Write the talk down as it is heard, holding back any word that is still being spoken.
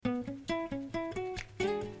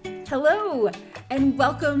Hello, and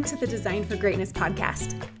welcome to the Design for Greatness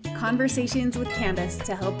podcast. Conversations with Candace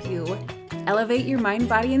to help you elevate your mind,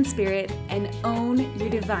 body, and spirit and own your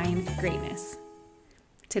divine greatness.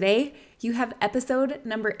 Today, you have episode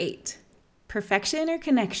number 8, Perfection or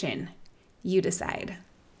Connection? You decide.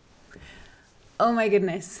 Oh my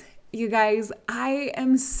goodness. You guys, I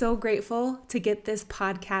am so grateful to get this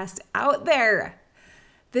podcast out there.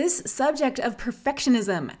 This subject of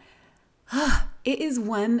perfectionism, it is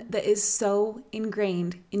one that is so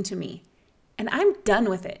ingrained into me, and I'm done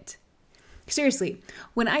with it. Seriously,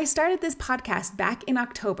 when I started this podcast back in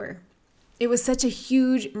October, it was such a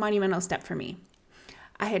huge, monumental step for me.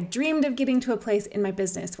 I had dreamed of getting to a place in my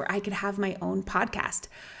business where I could have my own podcast,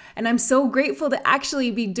 and I'm so grateful to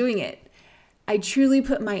actually be doing it. I truly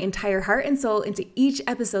put my entire heart and soul into each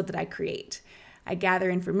episode that I create. I gather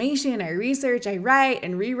information, I research, I write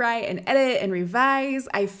and rewrite and edit and revise.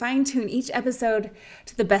 I fine-tune each episode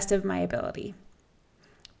to the best of my ability.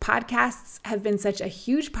 Podcasts have been such a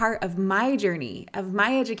huge part of my journey, of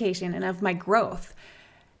my education, and of my growth.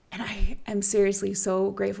 And I am seriously so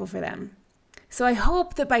grateful for them. So I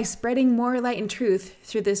hope that by spreading more light and truth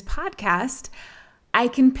through this podcast, I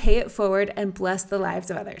can pay it forward and bless the lives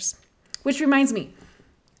of others. Which reminds me,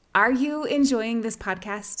 are you enjoying this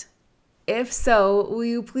podcast? If so, will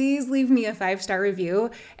you please leave me a 5-star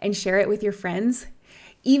review and share it with your friends?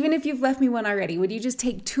 Even if you've left me one already, would you just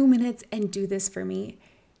take 2 minutes and do this for me?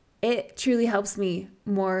 It truly helps me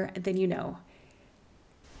more than you know.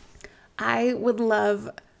 I would love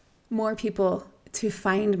more people to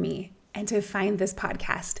find me and to find this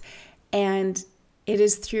podcast. And it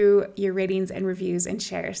is through your ratings and reviews and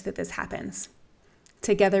shares that this happens.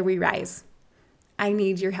 Together we rise. I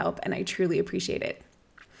need your help and I truly appreciate it.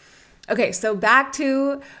 Okay, so back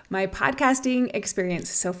to my podcasting experience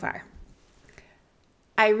so far.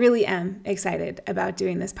 I really am excited about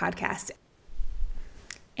doing this podcast.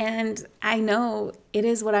 And I know it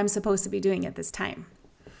is what I'm supposed to be doing at this time.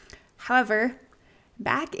 However,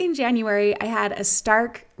 back in January, I had a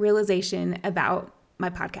stark realization about my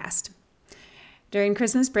podcast. During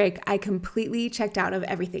Christmas break, I completely checked out of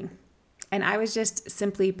everything, and I was just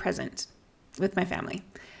simply present with my family.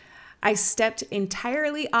 I stepped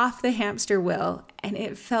entirely off the hamster wheel, and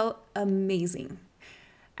it felt amazing.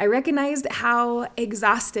 I recognized how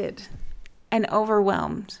exhausted and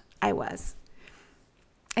overwhelmed I was,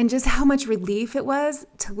 and just how much relief it was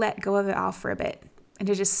to let go of it all for a bit and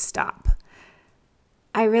to just stop.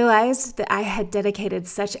 I realized that I had dedicated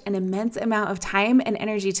such an immense amount of time and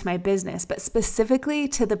energy to my business, but specifically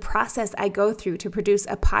to the process I go through to produce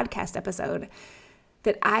a podcast episode,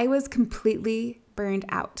 that I was completely burned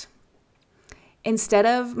out. Instead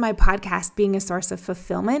of my podcast being a source of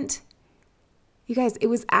fulfillment, you guys, it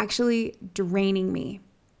was actually draining me.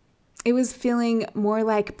 It was feeling more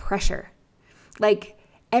like pressure. Like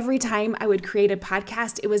every time I would create a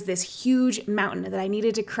podcast, it was this huge mountain that I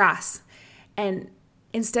needed to cross. And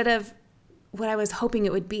instead of what I was hoping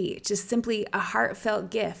it would be, just simply a heartfelt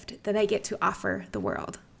gift that I get to offer the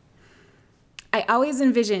world. I always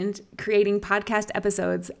envisioned creating podcast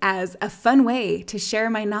episodes as a fun way to share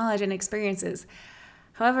my knowledge and experiences.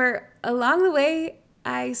 However, along the way,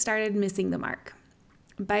 I started missing the mark.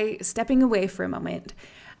 By stepping away for a moment,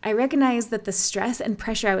 I recognized that the stress and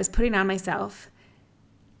pressure I was putting on myself,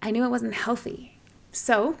 I knew it wasn't healthy.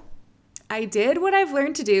 So I did what I've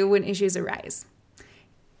learned to do when issues arise.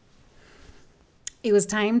 It was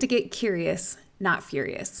time to get curious, not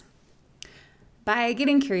furious. By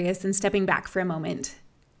getting curious and stepping back for a moment,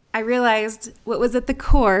 I realized what was at the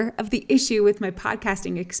core of the issue with my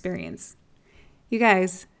podcasting experience. You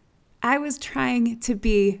guys, I was trying to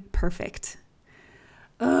be perfect.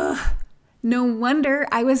 No wonder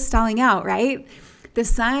I was stalling out, right? The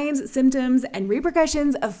signs, symptoms, and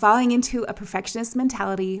repercussions of falling into a perfectionist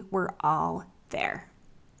mentality were all there.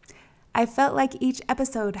 I felt like each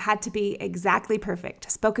episode had to be exactly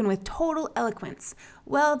perfect, spoken with total eloquence,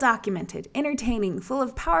 well documented, entertaining, full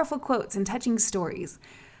of powerful quotes and touching stories.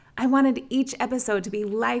 I wanted each episode to be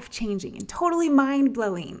life-changing and totally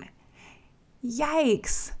mind-blowing.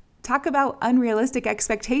 Yikes! Talk about unrealistic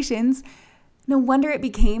expectations. No wonder it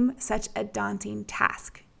became such a daunting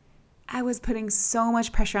task. I was putting so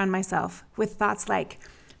much pressure on myself with thoughts like,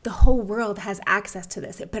 the whole world has access to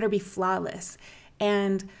this, it better be flawless.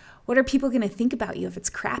 And what are people going to think about you if it's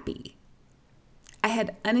crappy? I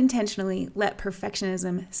had unintentionally let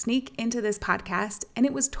perfectionism sneak into this podcast, and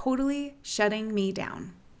it was totally shutting me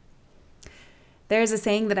down. There's a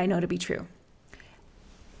saying that I know to be true.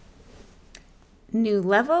 New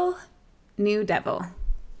level, new devil.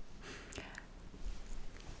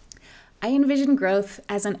 I envision growth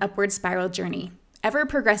as an upward spiral journey, ever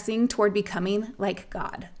progressing toward becoming like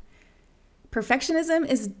God. Perfectionism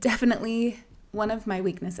is definitely one of my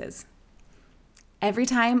weaknesses. Every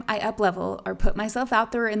time I up-level or put myself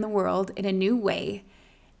out there in the world in a new way,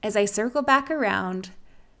 as I circle back around,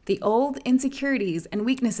 the old insecurities and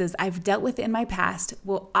weaknesses I've dealt with in my past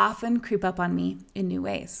will often creep up on me in new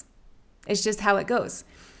ways. It's just how it goes.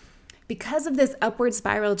 Because of this upward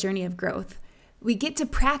spiral journey of growth, we get to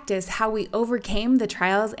practice how we overcame the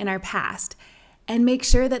trials in our past and make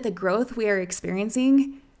sure that the growth we are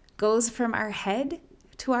experiencing goes from our head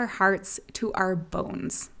to our hearts to our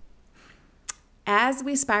bones. As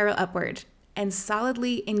we spiral upward and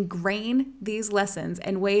solidly ingrain these lessons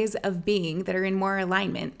and ways of being that are in more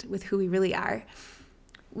alignment with who we really are,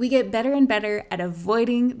 we get better and better at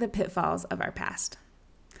avoiding the pitfalls of our past.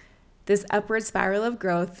 This upward spiral of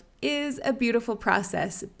growth is a beautiful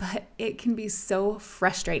process, but it can be so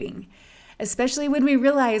frustrating, especially when we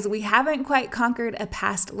realize we haven't quite conquered a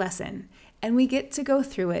past lesson and we get to go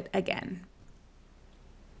through it again.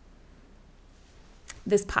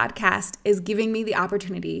 This podcast is giving me the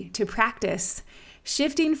opportunity to practice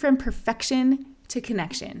shifting from perfection to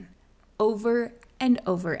connection over and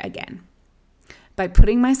over again. By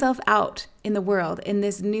putting myself out in the world in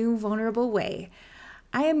this new vulnerable way,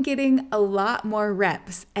 I am getting a lot more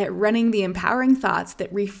reps at running the empowering thoughts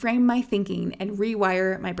that reframe my thinking and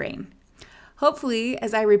rewire my brain. Hopefully,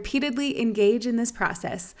 as I repeatedly engage in this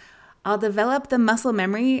process, I'll develop the muscle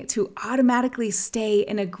memory to automatically stay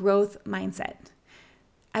in a growth mindset.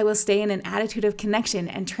 I will stay in an attitude of connection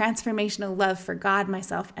and transformational love for God,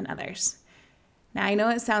 myself, and others. Now, I know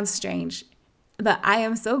it sounds strange, but I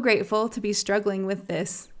am so grateful to be struggling with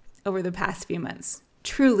this over the past few months.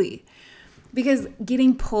 Truly. Because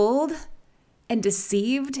getting pulled and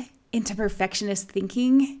deceived into perfectionist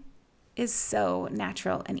thinking is so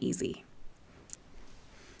natural and easy,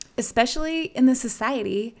 especially in the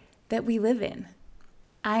society that we live in.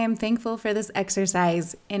 I am thankful for this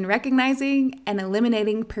exercise in recognizing and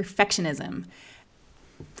eliminating perfectionism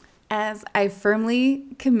as I firmly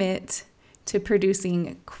commit to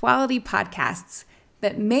producing quality podcasts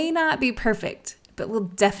that may not be perfect, but will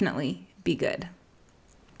definitely be good.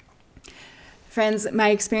 Friends,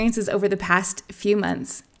 my experiences over the past few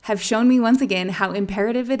months have shown me once again how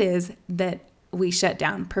imperative it is that we shut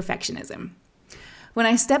down perfectionism. When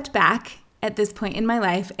I stepped back at this point in my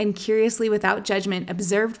life and curiously, without judgment,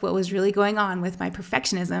 observed what was really going on with my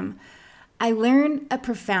perfectionism, I learned a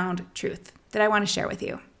profound truth that I want to share with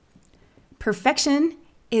you. Perfection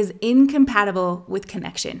is incompatible with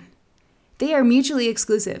connection. They are mutually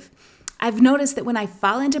exclusive. I've noticed that when I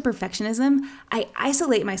fall into perfectionism, I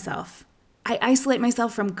isolate myself. I isolate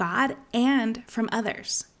myself from God and from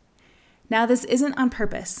others. Now, this isn't on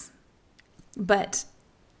purpose, but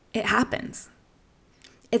it happens.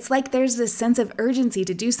 It's like there's this sense of urgency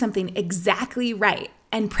to do something exactly right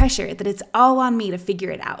and pressure that it's all on me to figure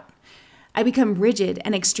it out. I become rigid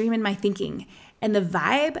and extreme in my thinking, and the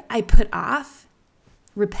vibe I put off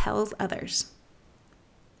repels others.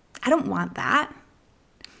 I don't want that.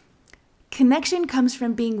 Connection comes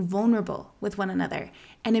from being vulnerable with one another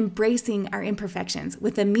and embracing our imperfections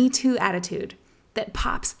with a Me Too attitude that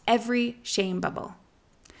pops every shame bubble.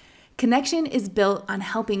 Connection is built on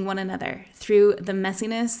helping one another through the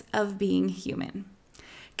messiness of being human.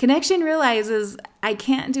 Connection realizes I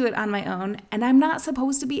can't do it on my own, and I'm not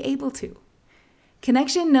supposed to be able to.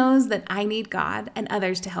 Connection knows that I need God and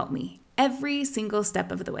others to help me every single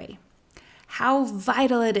step of the way. How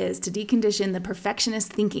vital it is to decondition the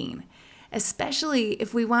perfectionist thinking, especially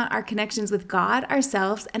if we want our connections with God,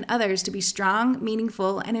 ourselves, and others to be strong,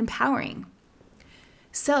 meaningful, and empowering.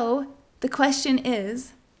 So, the question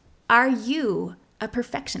is, are you a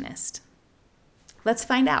perfectionist? Let's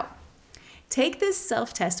find out. Take this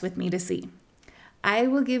self-test with me to see. I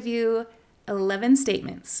will give you 11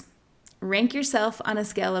 statements. Rank yourself on a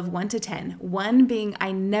scale of 1 to 10, 1 being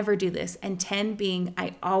I never do this, and 10 being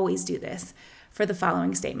I always do this, for the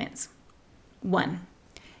following statements. 1.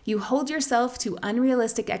 You hold yourself to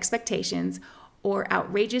unrealistic expectations or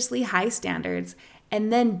outrageously high standards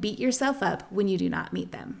and then beat yourself up when you do not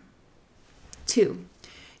meet them. 2.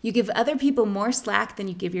 You give other people more slack than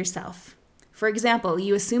you give yourself. For example,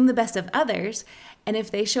 you assume the best of others, and if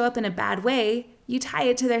they show up in a bad way, you tie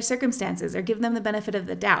it to their circumstances or give them the benefit of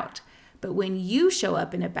the doubt. But when you show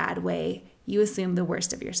up in a bad way, you assume the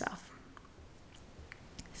worst of yourself.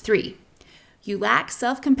 3. You lack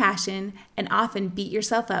self-compassion and often beat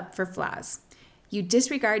yourself up for flaws. You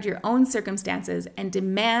disregard your own circumstances and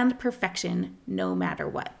demand perfection no matter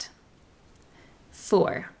what.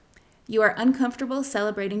 4. You are uncomfortable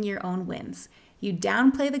celebrating your own wins. You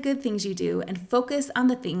downplay the good things you do and focus on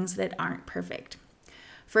the things that aren't perfect.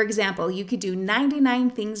 For example, you could do 99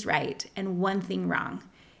 things right and one thing wrong.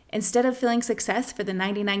 Instead of feeling success for the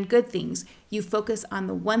 99 good things, you focus on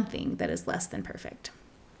the one thing that is less than perfect.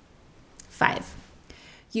 5.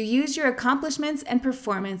 You use your accomplishments and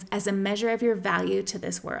performance as a measure of your value to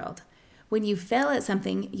this world. When you fail at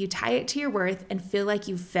something, you tie it to your worth and feel like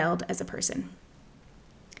you've failed as a person.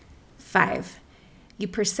 5. You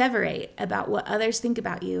perseverate about what others think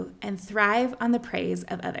about you and thrive on the praise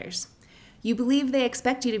of others. You believe they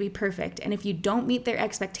expect you to be perfect, and if you don't meet their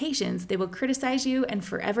expectations, they will criticize you and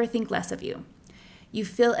forever think less of you. You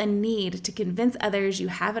feel a need to convince others you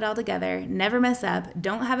have it all together, never mess up,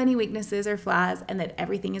 don't have any weaknesses or flaws, and that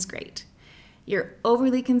everything is great. You're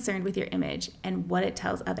overly concerned with your image and what it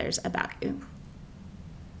tells others about you.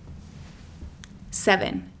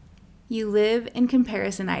 7. You live in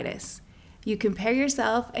comparisonitis. You compare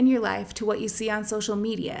yourself and your life to what you see on social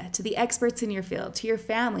media, to the experts in your field, to your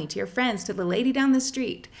family, to your friends, to the lady down the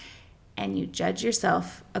street, and you judge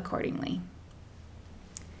yourself accordingly.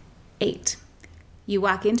 8. You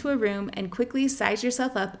walk into a room and quickly size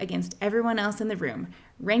yourself up against everyone else in the room,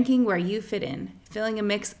 ranking where you fit in, feeling a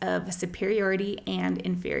mix of superiority and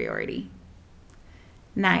inferiority.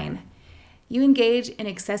 9. You engage in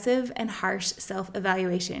excessive and harsh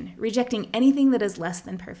self-evaluation, rejecting anything that is less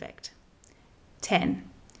than perfect. 10.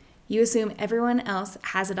 You assume everyone else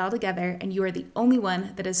has it all together and you are the only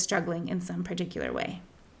one that is struggling in some particular way.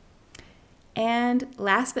 And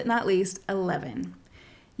last but not least, 11.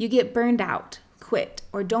 You get burned out, quit,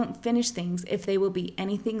 or don't finish things if they will be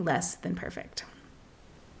anything less than perfect.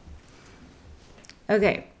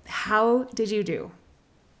 Okay, how did you do?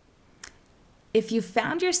 If you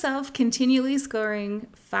found yourself continually scoring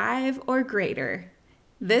 5 or greater,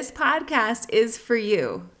 this podcast is for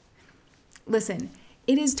you. Listen,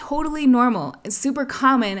 it is totally normal and super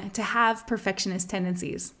common to have perfectionist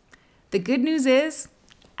tendencies. The good news is,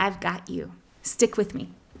 I've got you. Stick with me.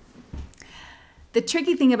 The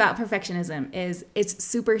tricky thing about perfectionism is it's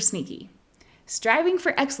super sneaky. Striving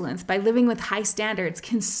for excellence by living with high standards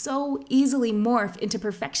can so easily morph into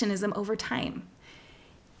perfectionism over time.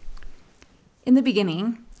 In the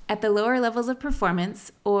beginning, at the lower levels of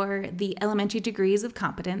performance or the elementary degrees of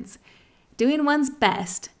competence, doing one's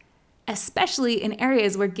best, especially in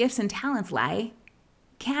areas where gifts and talents lie,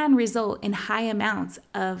 can result in high amounts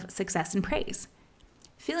of success and praise.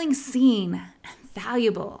 Feeling seen,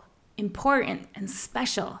 valuable, important, and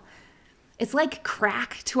special. It's like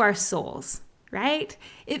crack to our souls, right?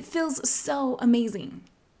 It feels so amazing.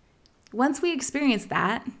 Once we experience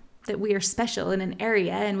that we are special in an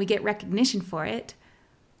area and we get recognition for it,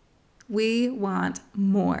 we want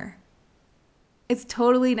more. It's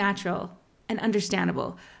totally natural and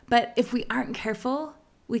understandable. But if we aren't careful,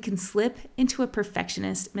 we can slip into a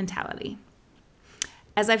perfectionist mentality.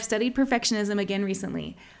 As I've studied perfectionism again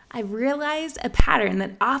recently, I've realized a pattern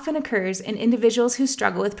that often occurs in individuals who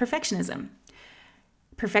struggle with perfectionism.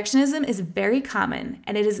 Perfectionism is very common,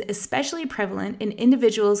 and it is especially prevalent in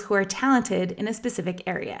individuals who are talented in a specific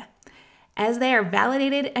area. As they are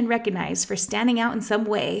validated and recognized for standing out in some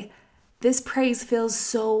way, this praise feels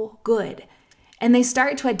so good, and they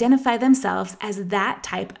start to identify themselves as that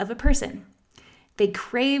type of a person. They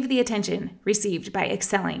crave the attention received by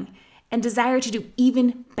excelling and desire to do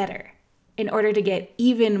even better in order to get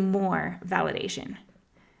even more validation.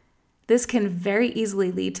 This can very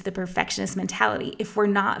easily lead to the perfectionist mentality if we're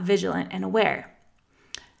not vigilant and aware.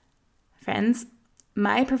 Friends,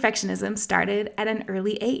 my perfectionism started at an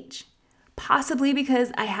early age, possibly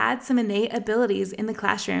because I had some innate abilities in the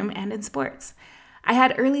classroom and in sports. I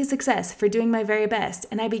had early success for doing my very best,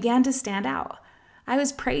 and I began to stand out. I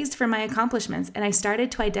was praised for my accomplishments, and I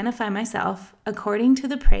started to identify myself according to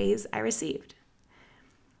the praise I received.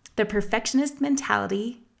 The perfectionist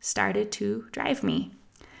mentality started to drive me.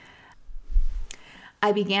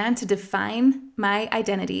 I began to define my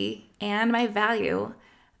identity and my value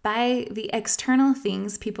by the external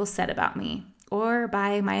things people said about me or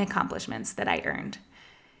by my accomplishments that I earned.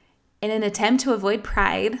 In an attempt to avoid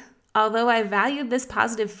pride, although I valued this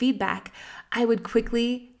positive feedback, I would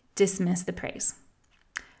quickly dismiss the praise.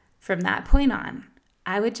 From that point on,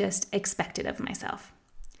 I would just expect it of myself.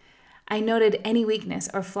 I noted any weakness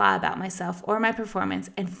or flaw about myself or my performance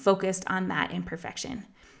and focused on that imperfection.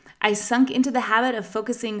 I sunk into the habit of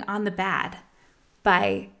focusing on the bad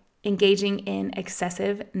by engaging in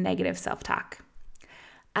excessive negative self-talk.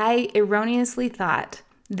 I erroneously thought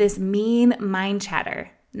this mean mind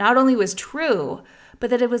chatter not only was true,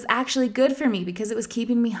 but that it was actually good for me because it was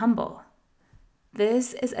keeping me humble.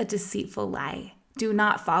 This is a deceitful lie. Do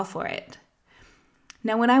not fall for it.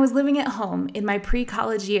 Now, when I was living at home in my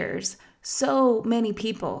pre-college years, So many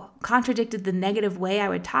people contradicted the negative way I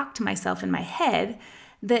would talk to myself in my head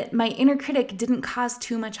that my inner critic didn't cause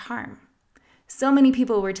too much harm. So many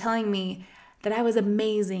people were telling me that I was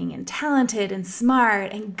amazing and talented and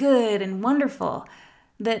smart and good and wonderful,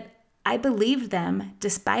 that I believed them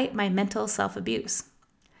despite my mental self-abuse.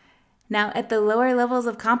 Now, at the lower levels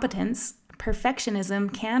of competence,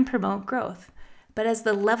 perfectionism can promote growth. But as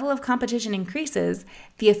the level of competition increases,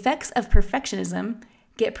 the effects of perfectionism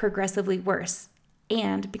get progressively worse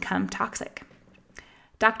and become toxic.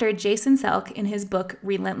 Dr. Jason Selk, in his book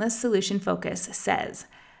Relentless Solution Focus, says,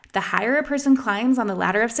 "The higher a person climbs on the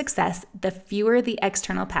ladder of success, the fewer the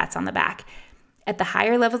external pats on the back. At the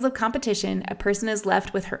higher levels of competition, a person is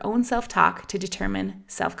left with her own self-talk to determine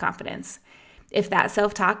self-confidence. If that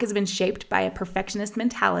self-talk has been shaped by a perfectionist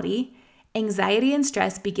mentality, anxiety and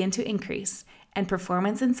stress begin to increase, and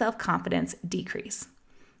performance and self-confidence decrease.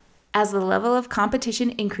 As the level of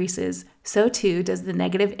competition increases, so too does the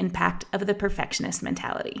negative impact of the perfectionist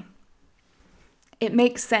mentality." It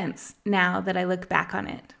makes sense now that I look back on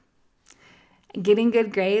it. Getting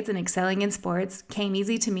good grades and excelling in sports came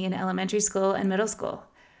easy to me in elementary school and middle school.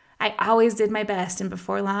 I always did my best, and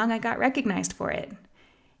before long, I got recognized for it.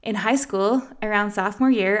 In high school, around sophomore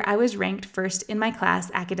year, I was ranked first in my class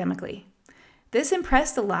academically. This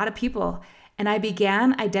impressed a lot of people, and I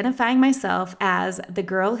began identifying myself as the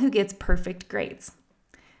girl who gets perfect grades.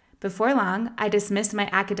 Before long, I dismissed my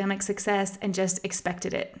academic success and just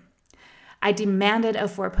expected it. I demanded a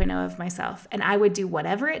 4.0 of myself, and I would do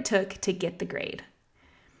whatever it took to get the grade.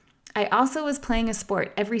 I also was playing a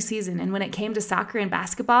sport every season, and when it came to soccer and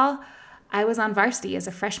basketball, I was on varsity as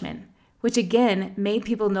a freshman, which again made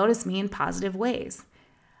people notice me in positive ways.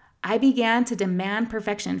 I began to demand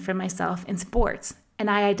perfection from myself in sports, and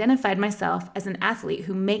I identified myself as an athlete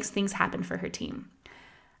who makes things happen for her team.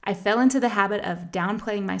 I fell into the habit of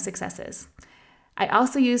downplaying my successes. I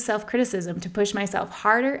also used self-criticism to push myself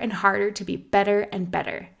harder and harder to be better and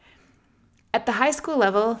better. At the high school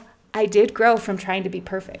level, I did grow from trying to be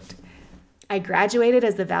perfect. I graduated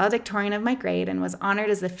as the valedictorian of my grade and was honored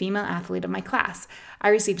as the female athlete of my class. I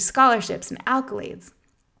received scholarships and accolades.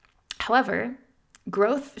 However,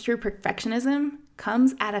 growth through perfectionism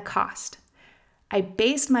comes at a cost. I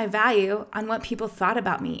based my value on what people thought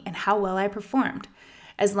about me and how well I performed.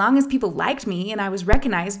 As long as people liked me and I was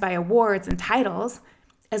recognized by awards and titles,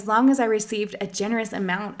 as long as I received a generous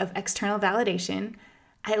amount of external validation,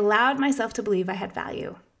 I allowed myself to believe I had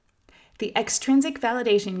value. The extrinsic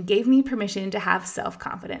validation gave me permission to have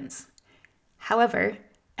self-confidence. However,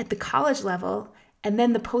 at the college level and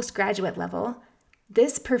then the postgraduate level,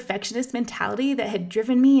 this perfectionist mentality that had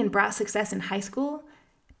driven me and brought success in high school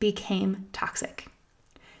became toxic.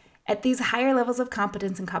 At these higher levels of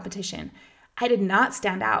competence and competition, I did not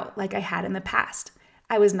stand out like I had in the past.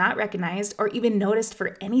 I was not recognized or even noticed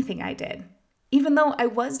for anything I did, even though I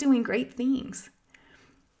was doing great things.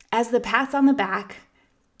 As the pats on the back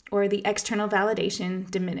or the external validation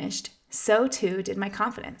diminished, so too did my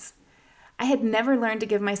confidence. I had never learned to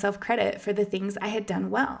give myself credit for the things I had done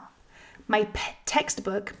well. My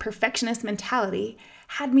textbook perfectionist mentality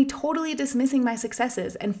had me totally dismissing my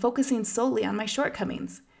successes and focusing solely on my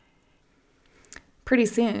shortcomings. Pretty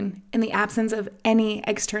soon, in the absence of any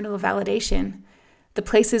external validation, the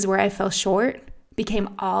places where I fell short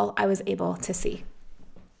became all I was able to see.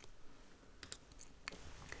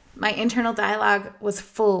 My internal dialogue was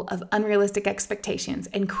full of unrealistic expectations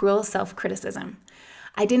and cruel self-criticism.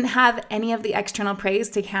 I didn't have any of the external praise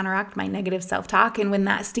to counteract my negative self-talk, and when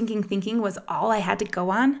that stinking thinking was all I had to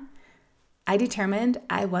go on, I determined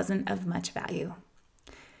I wasn't of much value.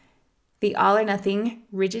 The all-or-nothing,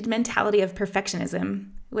 rigid mentality of perfectionism,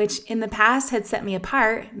 which in the past had set me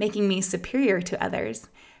apart, making me superior to others,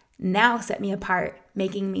 now set me apart,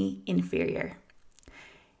 making me inferior.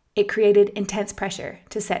 It created intense pressure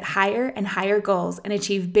to set higher and higher goals and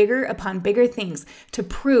achieve bigger upon bigger things to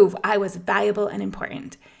prove I was valuable and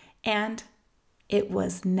important. And it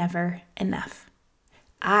was never enough.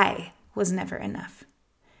 I was never enough.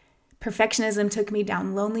 Perfectionism took me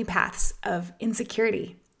down lonely paths of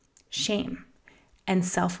insecurity, shame, and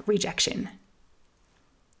self-rejection.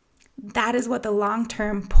 That is what the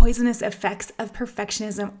long-term poisonous effects of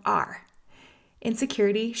perfectionism are: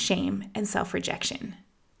 insecurity, shame, and self-rejection.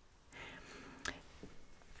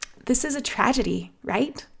 This is a tragedy,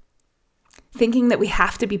 right? Thinking that we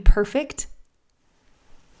have to be perfect.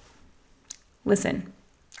 Listen,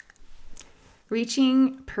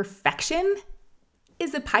 reaching perfection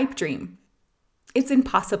is a pipe dream. It's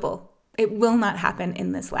impossible. It will not happen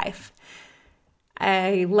in this life.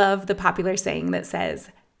 I love the popular saying that says,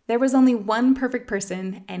 there was only one perfect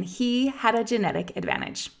person and he had a genetic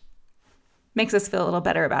advantage. Makes us feel a little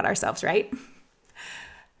better about ourselves, right?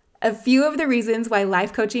 A few of the reasons why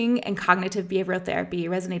life coaching and cognitive behavioral therapy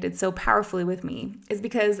resonated so powerfully with me is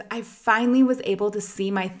because I finally was able to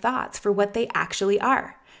see my thoughts for what they actually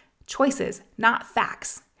are: choices, not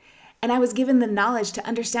facts. And I was given the knowledge to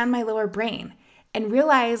understand my lower brain and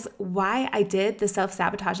realize why I did the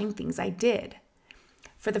self-sabotaging things I did.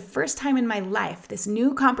 For the first time in my life, this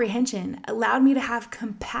new comprehension allowed me to have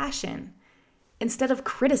compassion instead of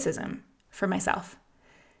criticism for myself.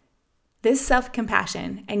 This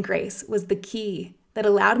self-compassion and grace was the key that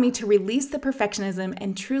allowed me to release the perfectionism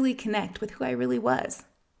and truly connect with who I really was.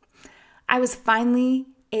 I was finally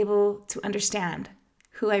able to understand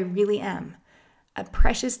who I really am, a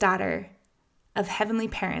precious daughter of heavenly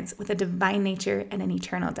parents with a divine nature and an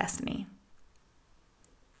eternal destiny.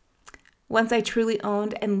 Once I truly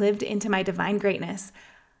owned and lived into my divine greatness,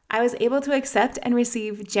 I was able to accept and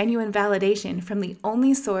receive genuine validation from the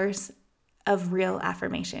only source of real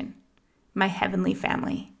affirmation: my heavenly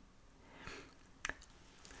family.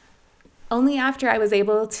 Only after I was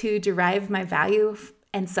able to derive my value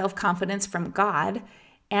and self-confidence from God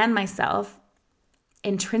and myself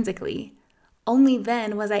intrinsically, only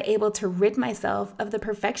then was I able to rid myself of the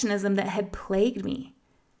perfectionism that had plagued me.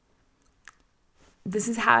 This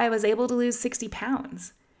is how I was able to lose 60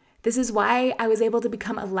 pounds. This is why I was able to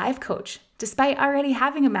become a life coach, despite already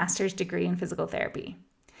having a master's degree in physical therapy.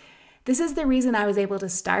 This is the reason I was able to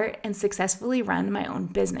start and successfully run my own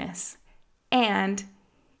business. And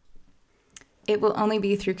it will only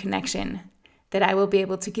be through connection that I will be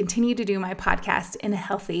able to continue to do my podcast in a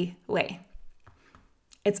healthy way.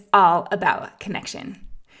 It's all about connection.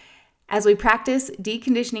 As we practice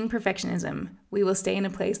deconditioning perfectionism, we will stay in a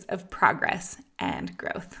place of progress and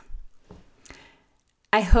growth.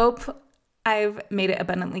 I hope I've made it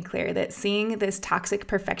abundantly clear that seeing this toxic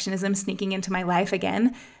perfectionism sneaking into my life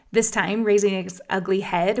again, this time raising its ugly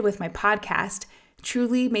head with my podcast,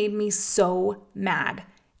 truly made me so mad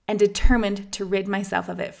and determined to rid myself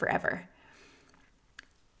of it forever.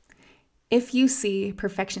 If you see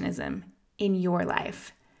perfectionism in your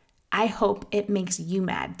life, I hope it makes you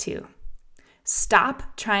mad too.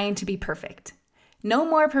 Stop trying to be perfect. No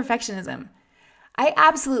more perfectionism. I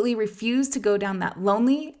absolutely refuse to go down that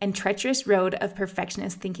lonely and treacherous road of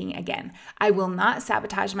perfectionist thinking again. I will not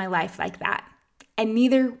sabotage my life like that, and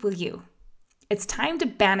neither will you. It's time to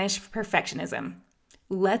banish perfectionism.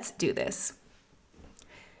 Let's do this.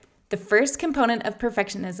 The first component of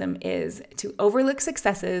perfectionism is to overlook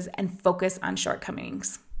successes and focus on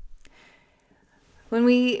shortcomings. When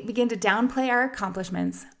we begin to downplay our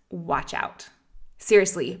accomplishments, watch out.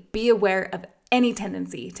 Seriously, be aware of any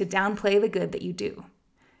tendency to downplay the good that you do.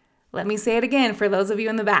 Let me say it again for those of you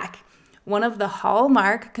in the back. One of the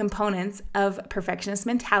hallmark components of perfectionist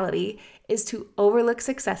mentality is to overlook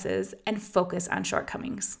successes and focus on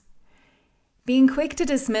shortcomings. Being quick to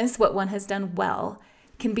dismiss what one has done well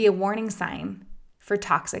can be a warning sign for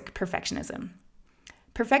toxic perfectionism.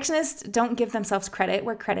 Perfectionists don't give themselves credit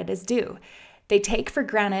where credit is due. They take for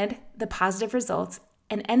granted the positive results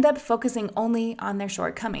and end up focusing only on their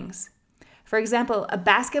shortcomings. For example, a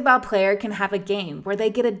basketball player can have a game where they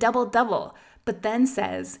get a double-double, but then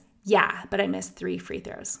says, "Yeah, but I missed 3 free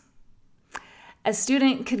throws." A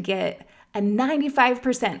student could get a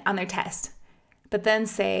 95% on their test, but then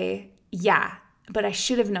say, "Yeah, but I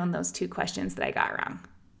should have known those 2 questions that I got wrong."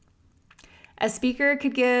 A speaker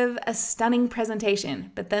could give a stunning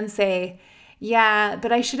presentation, but then say, "Yeah,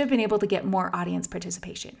 but I should have been able to get more audience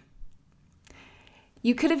participation."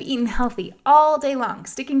 You could have eaten healthy all day long,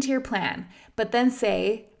 sticking to your plan, but then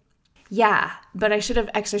say, "Yeah, but I should have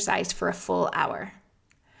exercised for a full hour."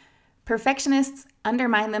 Perfectionists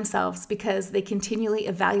undermine themselves because they continually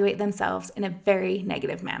evaluate themselves in a very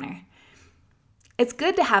negative manner. It's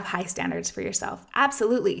good to have high standards for yourself,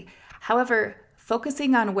 absolutely. However,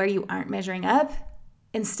 focusing on where you aren't measuring up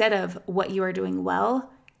instead of what you are doing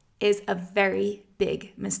well is a very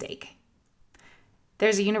big mistake.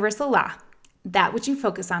 There's a universal law: that which you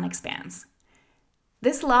focus on expands.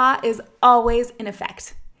 This law is always in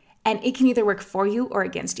effect, and it can either work for you or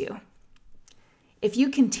against you. If you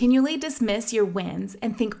continually dismiss your wins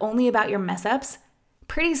and think only about your mess-ups,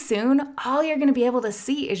 pretty soon all you're going to be able to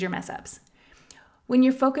see is your mess-ups. When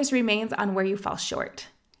your focus remains on where you fall short,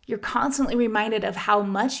 you're constantly reminded of how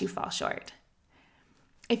much you fall short.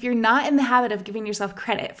 If you're not in the habit of giving yourself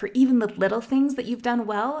credit for even the little things that you've done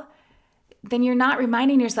well, then you're not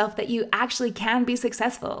reminding yourself that you actually can be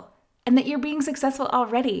successful and that you're being successful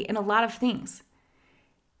already in a lot of things.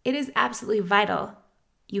 It is absolutely vital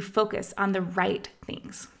you focus on the right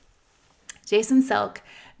things. Jason Selk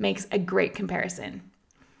makes a great comparison.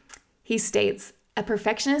 He states, A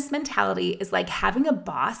perfectionist mentality is like having a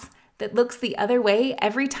boss that looks the other way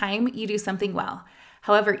every time you do something well.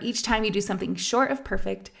 However, each time you do something short of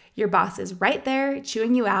perfect, your boss is right there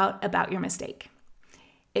chewing you out about your mistake.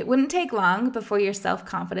 It wouldn't take long before your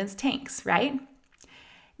self-confidence tanks, right?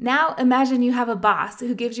 Now imagine you have a boss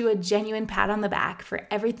who gives you a genuine pat on the back for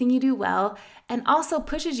everything you do well and also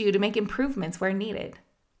pushes you to make improvements where needed.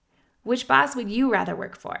 Which boss would you rather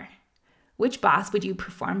work for? Which boss would you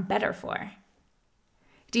perform better for?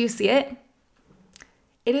 Do you see it?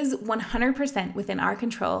 It is 100% within our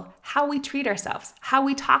control how we treat ourselves, how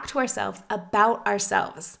we talk to ourselves about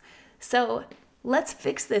ourselves. So let's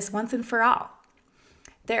fix this once and for all.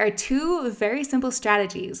 There are 2 very simple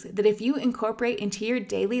strategies that if you incorporate into your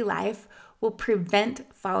daily life will prevent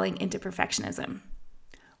falling into perfectionism.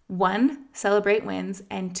 1, celebrate wins,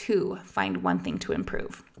 and 2, find one thing to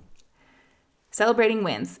improve. Celebrating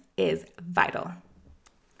wins is vital.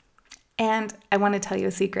 And I want to tell you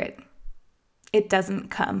a secret. It doesn't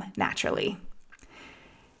come naturally.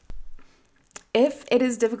 If it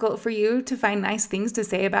is difficult for you to find nice things to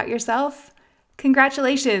say about yourself,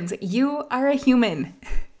 congratulations, you are a human.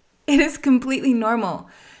 It is completely normal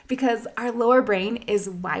because our lower brain is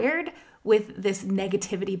wired with this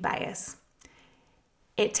negativity bias.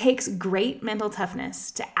 It takes great mental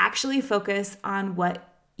toughness to actually focus on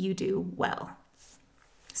what you do well.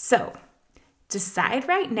 So, decide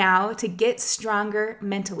right now to get stronger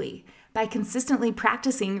mentally by consistently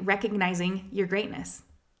practicing recognizing your greatness.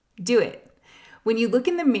 Do it. When you look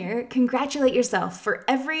in the mirror, congratulate yourself for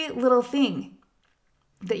every little thing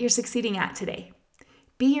that you're succeeding at today.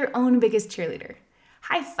 Be your own biggest cheerleader.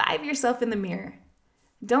 High five yourself in the mirror.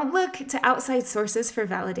 Don't look to outside sources for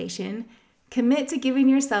validation. Commit to giving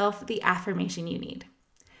yourself the affirmation you need.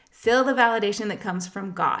 Feel the validation that comes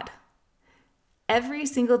from God. Every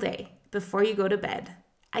single day before you go to bed,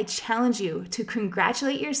 I challenge you to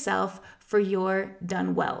congratulate yourself for your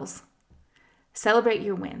done wells. Celebrate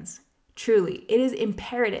your wins. Truly, it is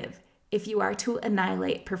imperative if you are to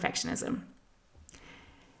annihilate perfectionism.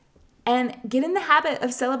 And get in the habit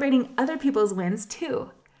of celebrating other people's wins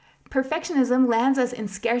too. Perfectionism lands us in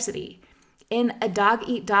scarcity, in a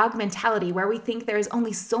dog-eat-dog mentality where we think there is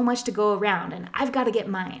only so much to go around and I've got to get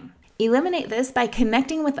mine. Eliminate this by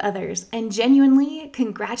connecting with others and genuinely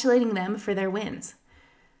congratulating them for their wins.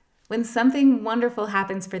 When something wonderful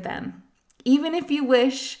happens for them, even if you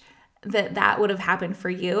wish that would have happened for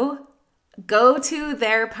you, go to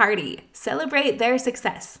their party. Celebrate their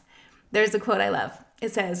success. There's a quote I love.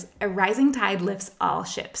 It says, "A rising tide lifts all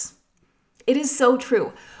ships." It is so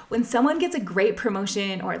true. When someone gets a great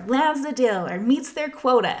promotion or lands the deal or meets their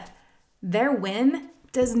quota, their win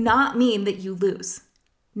does not mean that you lose.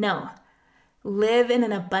 No. Live in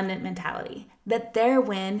an abundant mentality. Let their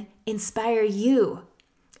win inspire you.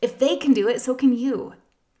 If they can do it, so can you.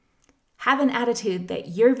 Have an attitude that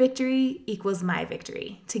your victory equals my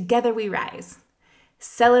victory. Together we rise.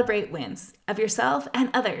 Celebrate wins of yourself and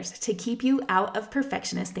others to keep you out of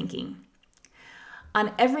perfectionist thinking.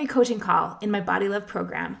 On every coaching call in my Body Love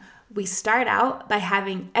program, we start out by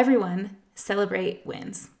having everyone celebrate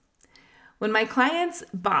wins. When my clients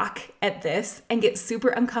balk at this and get super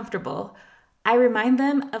uncomfortable, I remind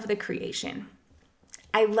them of the creation.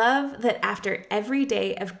 I love that after every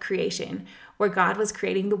day of creation, where God was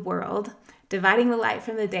creating the world, dividing the light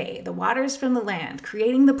from the day, the waters from the land,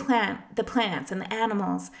 creating the plants and the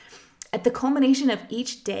animals, at the culmination of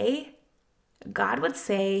each day, God would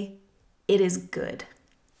say, "It is good."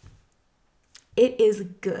 It is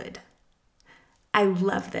good. I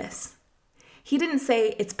love this. He didn't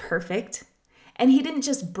say it's perfect, and he didn't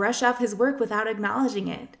just brush off his work without acknowledging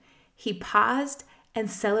it. He paused and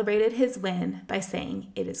celebrated his win by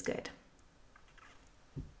saying, "It is good."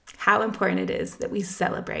 How important it is that we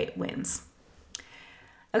celebrate wins.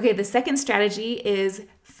 Okay, the second strategy is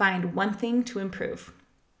find one thing to improve.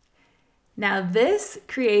 Now, this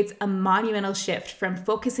creates a monumental shift from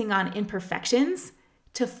focusing on imperfections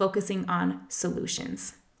to focusing on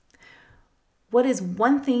solutions. What is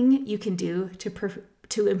one thing you can do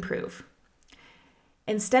to improve?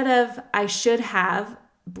 Instead of "I should have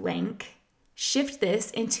blank," shift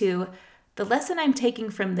this into "the lesson I'm taking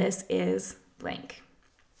from this is blank."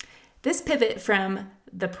 This pivot from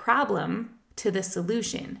the problem to the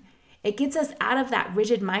solution, it gets us out of that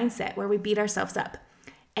rigid mindset where we beat ourselves up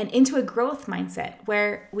and into a growth mindset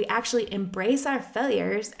where we actually embrace our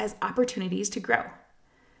failures as opportunities to grow.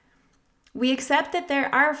 We accept that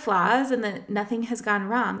there are flaws and that nothing has gone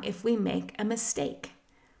wrong if we make a mistake.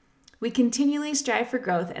 We continually strive for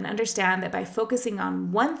growth and understand that by focusing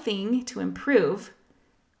on one thing to improve,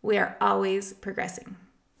 we are always progressing.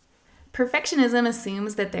 Perfectionism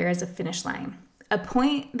assumes that there is a finish line, a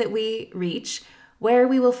point that we reach where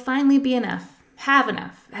we will finally be enough,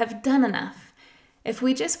 have done enough. If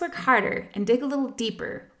we just work harder and dig a little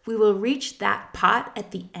deeper, we will reach that pot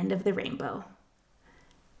at the end of the rainbow.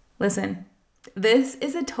 Listen, this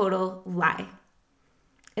is a total lie.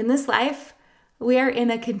 In this life, we are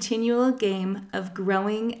in a continual game of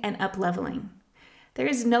growing and up-leveling. There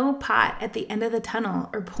is no pot at the end of the tunnel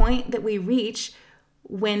or point that we reach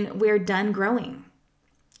when we're done growing.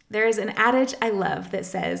 There is an adage I love that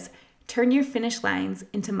says, turn your finish lines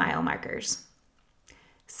into mile markers.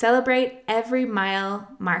 Celebrate every mile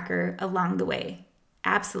marker along the way,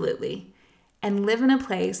 absolutely, and live in a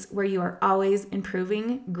place where you are always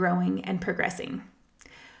improving, growing, and progressing.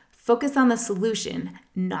 Focus on the solution,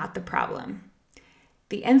 not the problem.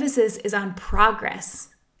 The emphasis is on progress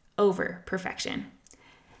over perfection.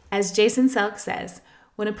 As Jason Selk says,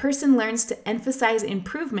 when a person learns to emphasize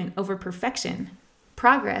improvement over perfection,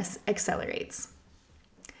 progress accelerates.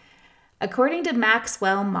 According to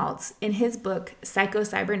Maxwell Maltz in his book,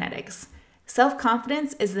 Psycho-Cybernetics,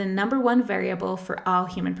 self-confidence is the number one variable for all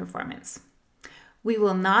human performance. We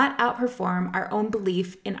will not outperform our own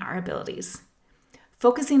belief in our abilities.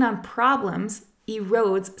 Focusing on problems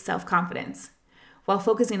erodes self-confidence, while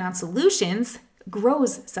focusing on solutions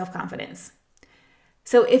grows self-confidence.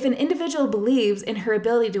 So if an individual believes in her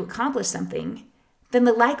ability to accomplish something, then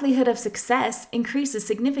the likelihood of success increases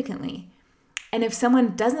significantly. And if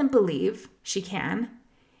someone doesn't believe she can,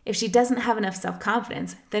 if she doesn't have enough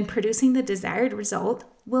self-confidence, then producing the desired result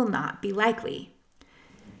will not be likely.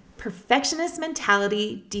 Perfectionist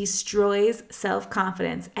mentality destroys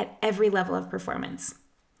self-confidence at every level of performance.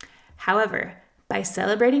 However, by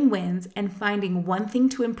celebrating wins and finding one thing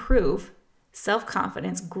to improve,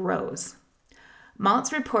 self-confidence grows.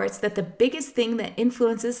 Maltz reports that the biggest thing that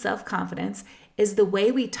influences self-confidence is the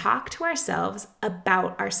way we talk to ourselves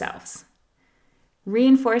about ourselves.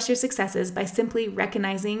 Reinforce your successes by simply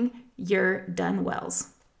recognizing your done wells.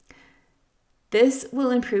 This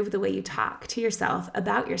will improve the way you talk to yourself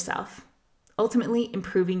about yourself, ultimately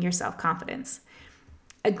improving your self-confidence.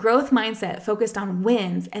 A growth mindset focused on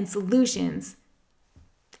wins and solutions,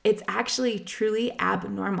 it's actually truly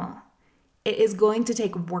abnormal. It is going to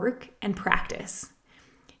take work and practice.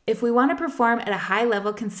 If we want to perform at a high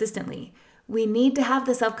level consistently, we need to have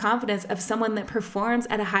the self-confidence of someone that performs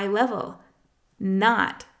at a high level,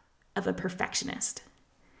 not of a perfectionist.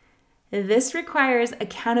 This requires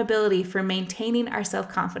accountability for maintaining our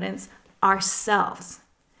self-confidence ourselves.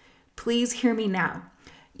 Please hear me now.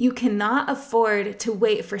 You cannot afford to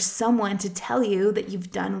wait for someone to tell you that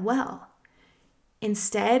you've done well.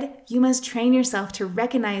 Instead, you must train yourself to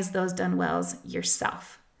recognize those done wells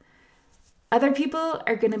yourself. Other people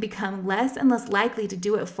are going to become less and less likely to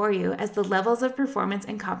do it for you as the levels of performance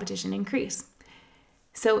and competition increase.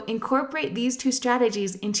 So incorporate these two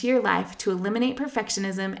strategies into your life to eliminate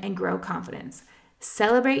perfectionism and grow confidence.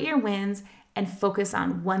 Celebrate your wins and focus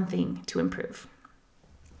on one thing to improve.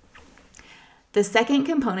 The second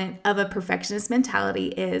component of a perfectionist mentality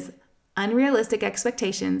is unrealistic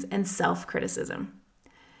expectations and self-criticism.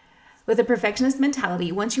 With a perfectionist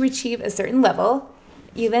mentality, once you achieve a certain level,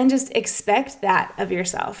 you then just expect that of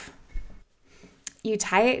yourself. You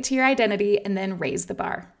tie it to your identity and then raise the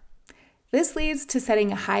bar. This leads to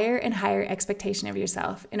setting a higher and higher expectation of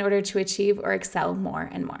yourself in order to achieve or excel more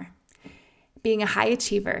and more. Being a high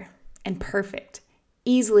achiever and perfect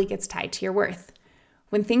easily gets tied to your worth.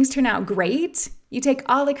 When things turn out great, you take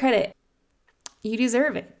all the credit. You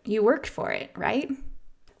deserve it. You worked for it, right?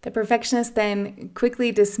 The perfectionist then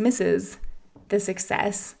quickly dismisses the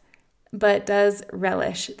success, but does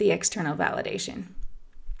relish the external validation.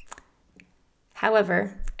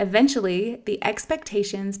 However, eventually the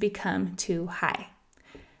expectations become too high.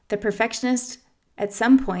 The perfectionist at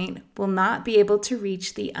some point will not be able to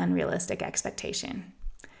reach the unrealistic expectation.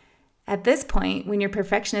 At this point, when your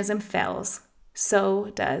perfectionism fails,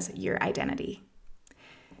 so does your identity.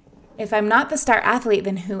 If I'm not the star athlete,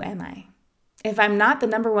 then who am I? If I'm not the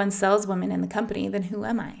number one saleswoman in the company, then who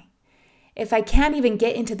am I? If I can't even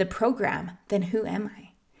get into the program, then who am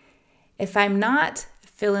I? If I'm not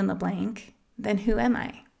fill in the blank, then who am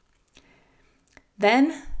I?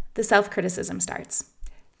 Then the self-criticism starts.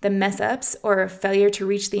 The mess-ups or failure to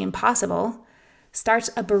reach the impossible starts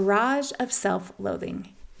a barrage of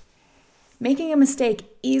self-loathing. Making a mistake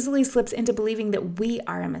easily slips into believing that we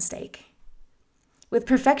are a mistake. With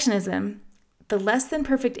perfectionism, the less than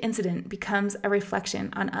perfect incident becomes a reflection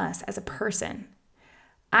on us as a person.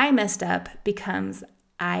 I messed up becomes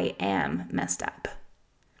I am messed up.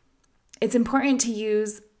 It's important to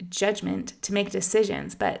use judgment to make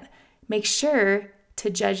decisions, but make sure to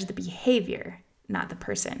judge the behavior, not the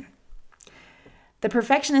person. The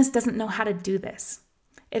perfectionist doesn't know how to do this.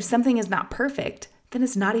 If something is not perfect, then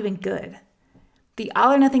it's not even good. The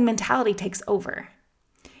all or nothing mentality takes over.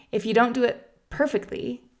 If you don't do it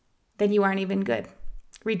perfectly, then you aren't even good.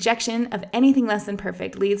 Rejection of anything less than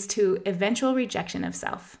perfect leads to eventual rejection of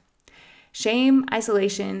self. Shame,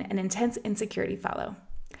 isolation, and intense insecurity follow.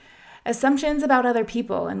 Assumptions about other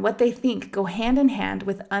people and what they think go hand in hand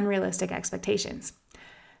with unrealistic expectations.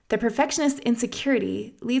 The perfectionist's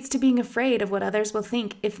insecurity leads to being afraid of what others will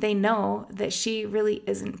think if they know that she really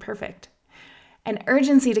isn't perfect. An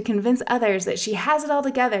urgency to convince others that she has it all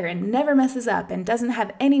together and never messes up and doesn't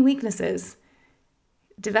have any weaknesses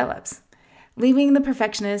develops, leaving the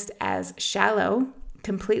perfectionist as shallow,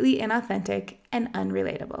 completely inauthentic, and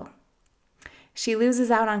unrelatable. She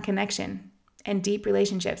loses out on connection and deep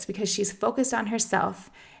relationships because she's focused on herself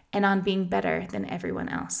and on being better than everyone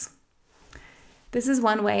else. This is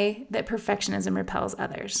one way that perfectionism repels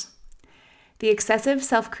others. The excessive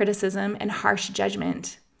self-criticism and harsh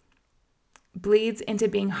judgment bleeds into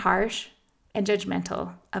being harsh and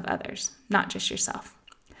judgmental of others, not just yourself.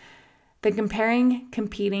 The comparing,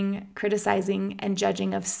 competing, criticizing, and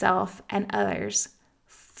judging of self and others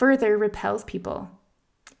further repels people,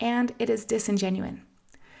 and it is disingenuous.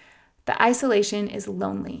 The isolation is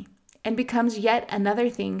lonely and becomes yet another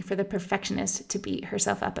thing for the perfectionist to beat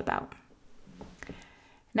herself up about.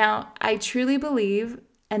 Now, I truly believe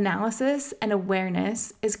analysis and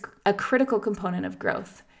awareness is a critical component of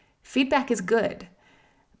growth. Feedback is good,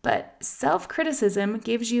 but self-criticism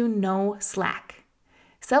gives you no slack.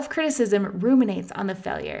 Self-criticism ruminates on the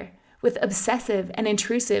failure with obsessive and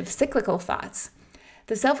intrusive cyclical thoughts.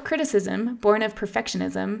 The self-criticism born of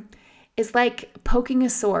perfectionism is like poking a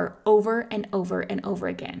sore over and over and over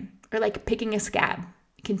again, or like picking a scab,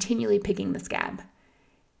 continually picking the scab.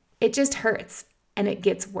 It just hurts and it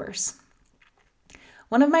gets worse.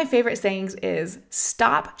 One of my favorite sayings is,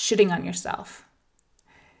 stop shitting on yourself.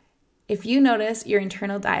 If you notice your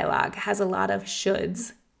internal dialogue has a lot of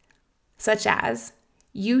shoulds, such as,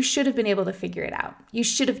 you should have been able to figure it out. You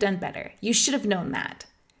should have done better. You should have known that.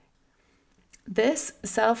 This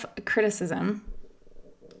self-criticism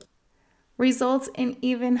results in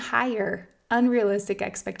even higher unrealistic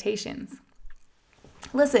expectations.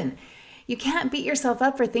 Listen, you can't beat yourself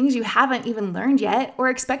up for things you haven't even learned yet or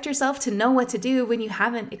expect yourself to know what to do when you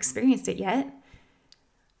haven't experienced it yet.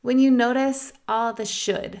 When you notice all the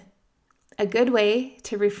should, a good way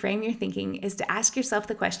to reframe your thinking is to ask yourself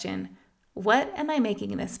the question, what am I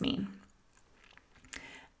making this mean?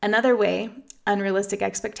 Another way unrealistic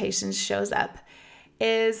expectations shows up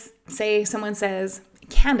is, say someone says,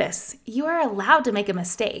 Candace, you are allowed to make a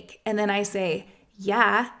mistake. And then I say,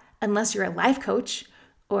 yeah, unless you're a life coach,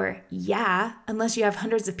 or yeah, unless you have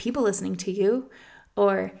hundreds of people listening to you,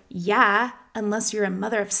 or yeah, unless you're a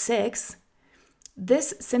mother of 6.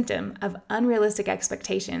 This symptom of unrealistic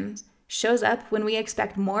expectations shows up when we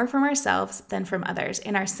expect more from ourselves than from others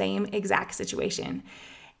in our same exact situation,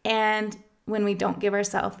 and when we don't give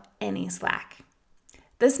ourselves any slack.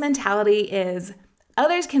 This mentality is,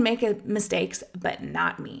 others can make mistakes, but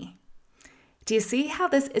not me. Do you see how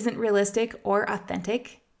this isn't realistic or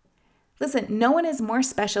authentic? Listen, no one is more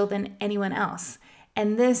special than anyone else,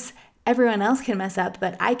 and this everyone else can mess up,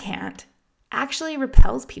 but I can't, actually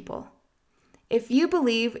repels people. If you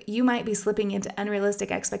believe you might be slipping into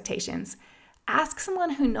unrealistic expectations, ask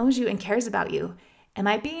someone who knows you and cares about you, am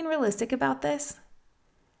I being realistic about this?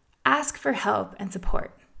 Ask for help and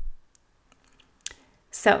support.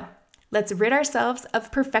 So, let's rid ourselves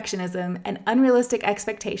of perfectionism and unrealistic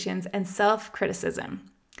expectations and self-criticism.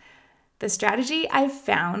 The strategy I've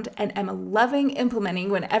found and am loving implementing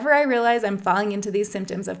whenever I realize I'm falling into these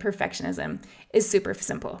symptoms of perfectionism is super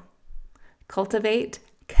simple. Cultivate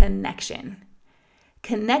connection.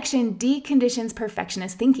 Connection deconditions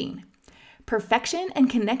perfectionist thinking. Perfection and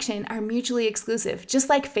connection are mutually exclusive, just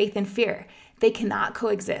like faith and fear. They cannot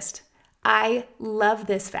coexist. I love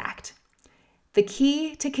this fact. The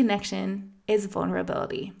key to connection is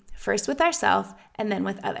vulnerability, first with ourselves and then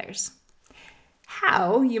with others.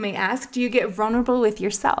 How, you may ask, do you get vulnerable with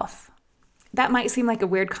yourself? That might seem like a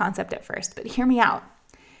weird concept at first, but hear me out.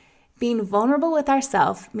 Being vulnerable with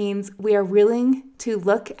ourselves means we are willing to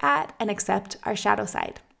look at and accept our shadow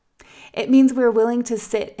side. It means we're willing to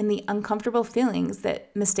sit in the uncomfortable feelings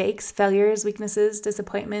that mistakes, failures, weaknesses,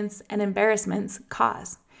 disappointments, and embarrassments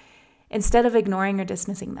cause, instead of ignoring or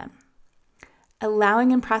dismissing them.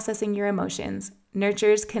 Allowing and processing your emotions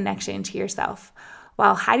nurtures connection to yourself,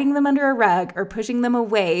 while hiding them under a rug or pushing them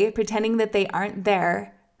away, pretending that they aren't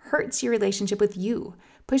there, hurts your relationship with you,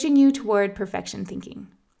 pushing you toward perfection thinking.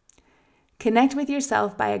 Connect with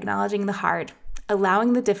yourself by acknowledging the hard,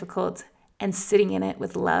 allowing the difficult, and sitting in it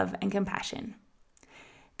with love and compassion.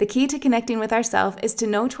 The key to connecting with ourselves is to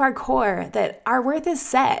know to our core that our worth is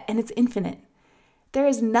set and it's infinite. There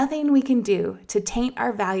is nothing we can do to taint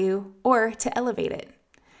our value or to elevate it.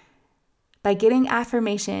 By getting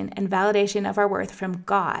affirmation and validation of our worth from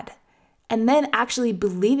God, and then actually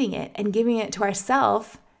believing it and giving it to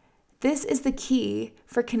ourselves, this is the key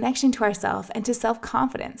for connection to ourselves and to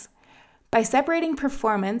self-confidence. By separating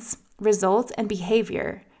performance, results, and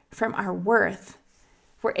behavior from our worth,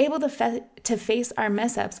 we're able to face our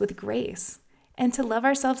mess-ups with grace and to love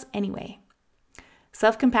ourselves anyway.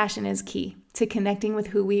 Self-compassion is key to connecting with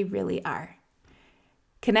who we really are.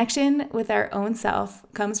 Connection with our own self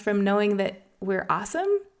comes from knowing that we're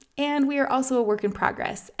awesome and we are also a work in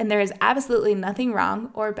progress, and there is absolutely nothing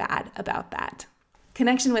wrong or bad about that.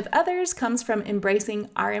 Connection with others comes from embracing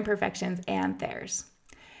our imperfections and theirs.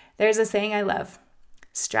 There's a saying I love: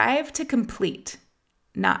 strive to complete,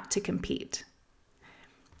 not to compete.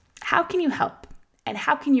 How can you help, and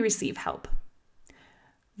how can you receive help?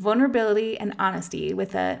 Vulnerability and honesty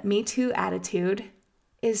with a Me Too attitude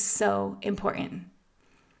is so important.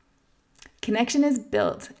 Connection is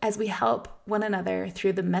built as we help one another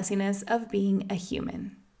through the messiness of being a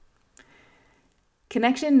human.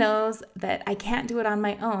 Connection knows that I can't do it on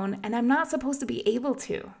my own, and I'm not supposed to be able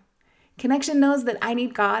to. Connection knows that I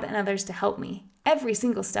need God and others to help me every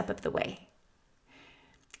single step of the way.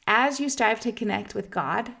 As you strive to connect with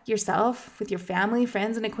God, yourself, with your family,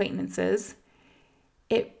 friends, and acquaintances,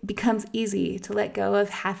 it becomes easy to let go of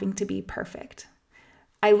having to be perfect.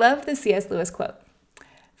 I love the C.S. Lewis quote: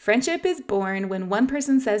 "Friendship is born when one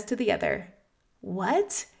person says to the other,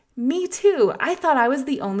 'What? Me too. I thought I was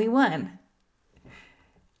the only one.'"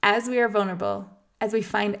 As we are vulnerable, as we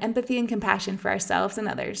find empathy and compassion for ourselves and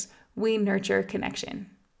others, we nurture connection.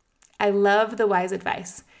 I love the wise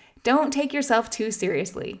advice: don't take yourself too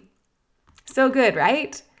seriously. So good,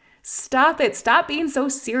 right? Stop it. Stop being so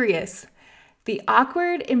serious. The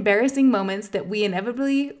awkward, embarrassing moments that we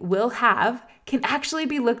inevitably will have can actually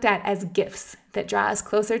be looked at as gifts that draw us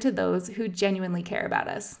closer to those who genuinely care about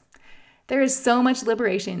us. There is so much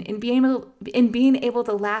liberation in being able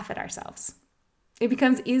to laugh at ourselves. It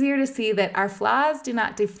becomes easier to see that our flaws do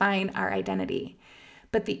not define our identity,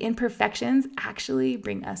 but the imperfections actually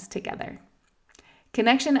bring us together.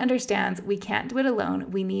 Connection understands we can't do it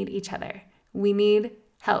alone. We need each other. We need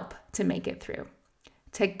help to make it through.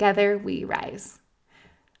 Together we rise.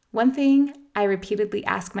 One thing I repeatedly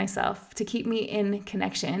ask myself to keep me in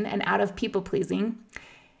connection and out of people-pleasing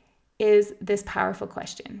is this powerful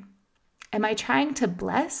question: am I trying to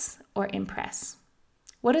bless or impress?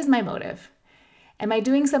 What is my motive? Am I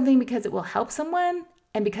doing something because it will help someone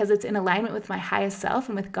and because it's in alignment with my highest self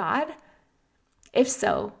and with God? If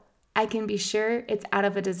so, I can be sure it's out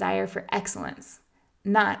of a desire for excellence,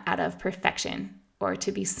 not out of perfection or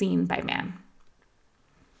to be seen by man.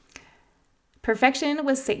 Perfection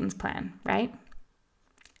was Satan's plan, right?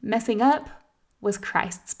 Messing up was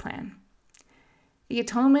Christ's plan. The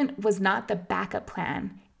atonement was not the backup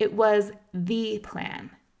plan. It was the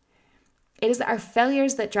plan. It is our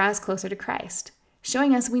failures that draw us closer to Christ,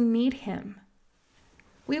 showing us we need him.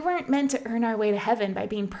 We weren't meant to earn our way to heaven by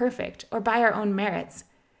being perfect or by our own merits,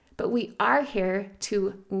 but we are here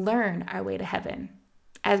to learn our way to heaven,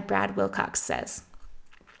 as Brad Wilcox says.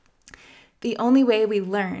 The only way we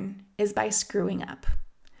learn is by screwing up.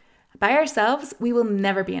 By ourselves, we will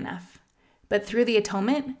never be enough. But through the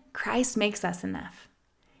atonement, Christ makes us enough.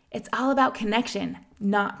 It's all about connection,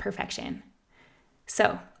 not perfection.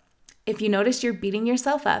 So, if you notice you're beating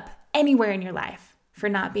yourself up anywhere in your life for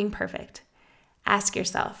not being perfect, ask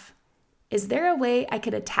yourself, is there a way I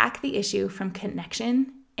could attack the issue from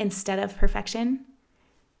connection instead of perfection?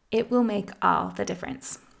 It will make all the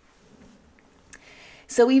difference.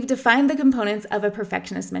 So we've defined the components of a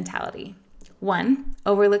perfectionist mentality. 1,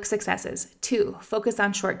 overlook successes. 2, focus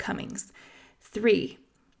on shortcomings. 3,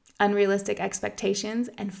 unrealistic expectations.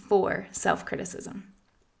 And 4, self-criticism.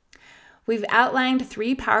 We've outlined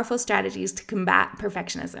 3 powerful strategies to combat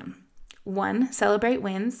perfectionism. 1, celebrate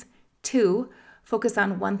wins. 2, focus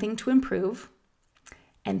on one thing to improve.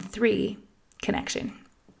 And 3, connection.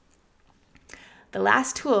 The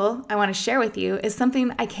last tool I want to share with you is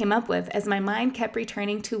something I came up with as my mind kept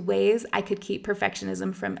returning to ways I could keep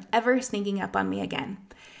perfectionism from ever sneaking up on me again.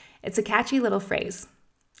 It's a catchy little phrase.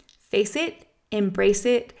 Face it, embrace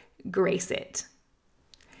it, grace it.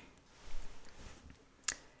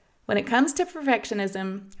 When it comes to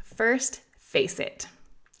perfectionism, first, face it.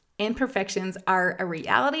 Imperfections are a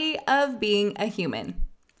reality of being a human.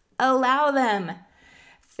 Allow them.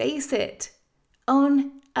 Face it.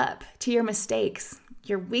 Own up to your mistakes.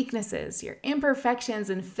 your weaknesses, your imperfections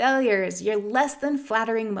and failures, your less than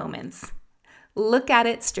flattering moments. Look at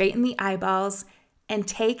it straight in the eyeballs and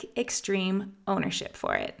take extreme ownership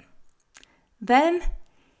for it. Then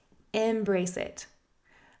embrace it.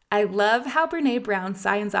 I love how Brené Brown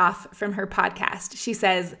signs off from her podcast. She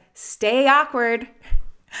says, stay awkward.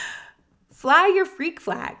 Fly your freak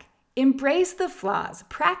flag. Embrace the flaws.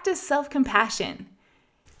 Practice self-compassion.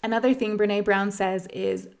 Another thing Brené Brown says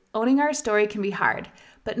is, owning our story can be hard,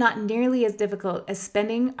 but not nearly as difficult as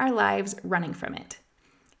spending our lives running from it.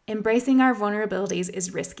 Embracing our vulnerabilities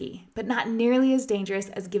is risky, but not nearly as dangerous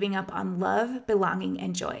as giving up on love, belonging,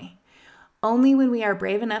 and joy. Only when we are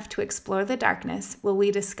brave enough to explore the darkness will we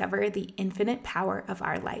discover the infinite power of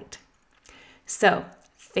our light. So,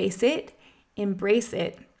 face it, embrace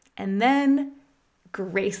it, and then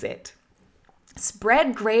grace it.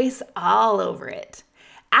 Spread grace all over it.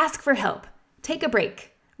 Ask for help. Take a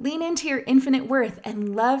break. Lean into your infinite worth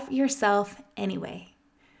and love yourself anyway.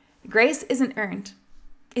 Grace isn't earned.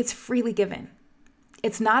 It's freely given.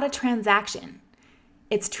 It's not a transaction.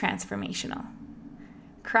 It's transformational.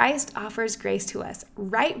 Christ offers grace to us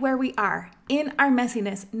right where we are, in our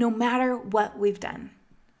messiness, no matter what we've done.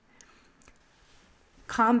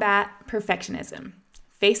 Combat perfectionism.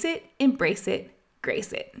 Face it, embrace it,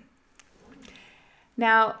 grace it.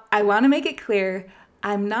 Now, I want to make it clear,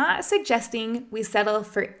 I'm not suggesting we settle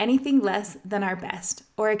for anything less than our best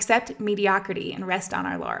or accept mediocrity and rest on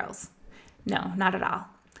our laurels. No, not at all.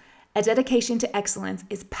 A dedication to excellence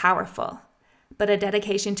is powerful, but a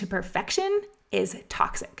dedication to perfection is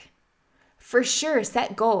toxic. For sure,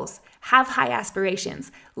 set goals, have high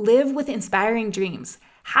aspirations, live with inspiring dreams,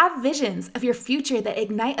 have visions of your future that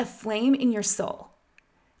ignite a flame in your soul.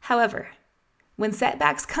 However, when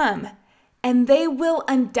setbacks come, and they will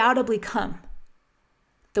undoubtedly come,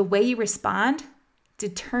 the way you respond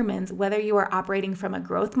determines whether you are operating from a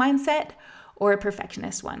growth mindset or a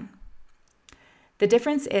perfectionist one. The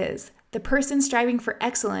difference is, the person striving for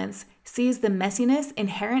excellence sees the messiness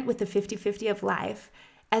inherent with the 50-50 of life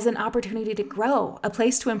as an opportunity to grow, a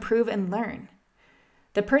place to improve and learn.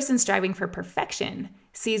 The person striving for perfection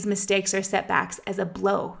sees mistakes or setbacks as a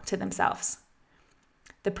blow to themselves.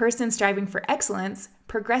 The person striving for excellence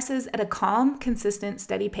progresses at a calm, consistent,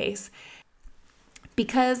 steady pace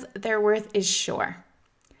because their worth is sure.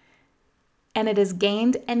 And it is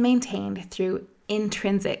gained and maintained through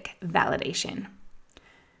intrinsic validation.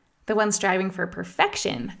 The one striving for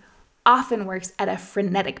perfection often works at a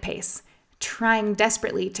frenetic pace, trying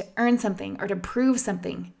desperately to earn something or to prove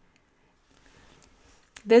something.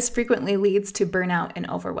 This frequently leads to burnout and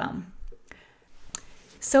overwhelm.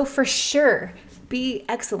 So for sure, be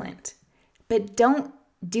excellent, but don't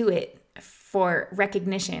do it for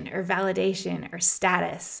recognition or validation or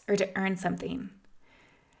status or to earn something.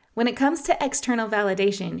 When it comes to external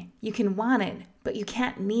validation, you can want it, but you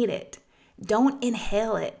can't need it. Don't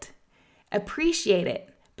inhale it. Appreciate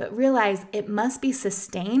it, but realize it must be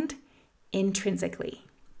sustained intrinsically.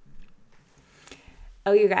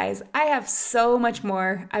 Oh, you guys, I have so much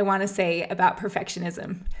more I want to say about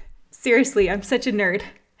perfectionism. Seriously, I'm such a nerd.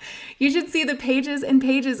 You should see the pages and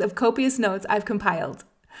pages of copious notes I've compiled.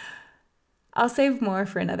 I'll save more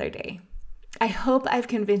for another day. I hope I've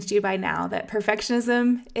convinced you by now that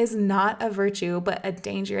perfectionism is not a virtue, but a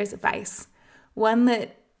dangerous vice, one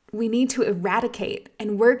that we need to eradicate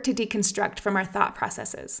and work to deconstruct from our thought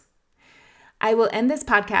processes. I will end this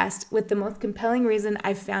podcast with the most compelling reason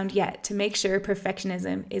I've found yet to make sure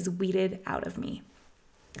perfectionism is weeded out of me.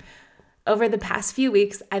 Over the past few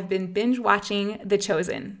weeks, I've been binge watching The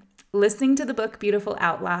Chosen, listening to the book Beautiful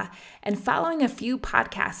Outlaw, and following a few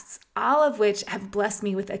podcasts, all of which have blessed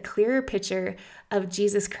me with a clearer picture of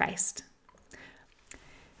Jesus Christ.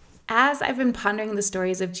 As I've been pondering the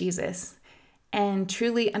stories of Jesus and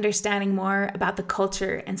truly understanding more about the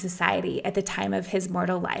culture and society at the time of his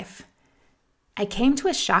mortal life, I came to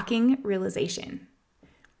a shocking realization.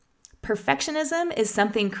 Perfectionism is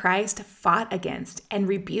something Christ fought against and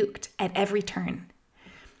rebuked at every turn.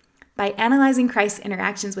 By analyzing Christ's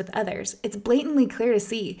interactions with others, it's blatantly clear to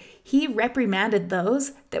see he reprimanded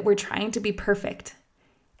those that were trying to be perfect,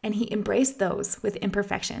 and he embraced those with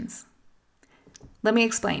imperfections. Let me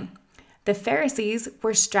explain. The Pharisees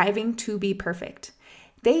were striving to be perfect.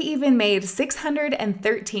 They even made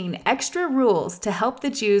 613 extra rules to help the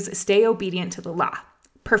Jews stay obedient to the law,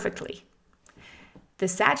 perfectly. The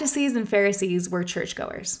Sadducees and Pharisees were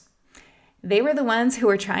churchgoers. They were the ones who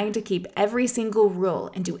were trying to keep every single rule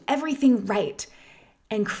and do everything right,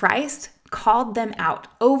 and Christ called them out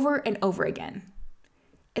over and over again.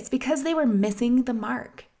 It's because they were missing the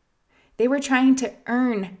mark. They were trying to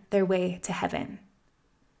earn their way to heaven.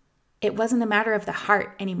 It wasn't a matter of the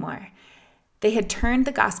heart anymore. They had turned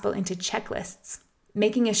the gospel into checklists,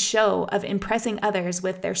 making a show of impressing others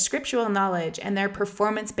with their scriptural knowledge and their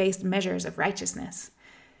performance-based measures of righteousness.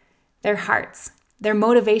 Their hearts, their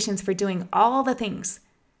motivations for doing all the things,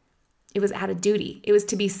 it was out of duty. It was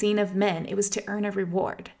to be seen of men. It was to earn a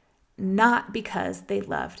reward, not because they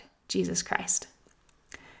loved Jesus Christ.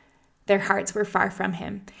 Their hearts were far from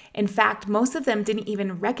him. In fact, most of them didn't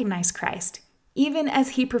even recognize Christ, even as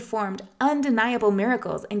he performed undeniable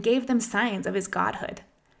miracles and gave them signs of his godhood.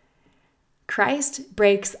 Christ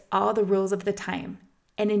breaks all the rules of the time,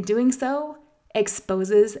 and in doing so,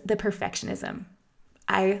 exposes the perfectionism.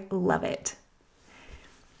 I love it.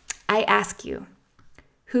 I ask you,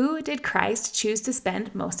 who did Christ choose to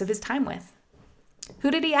spend most of his time with?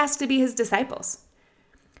 Who did he ask to be his disciples?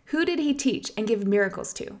 Who did he teach and give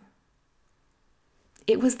miracles to?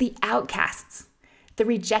 It was the outcasts, the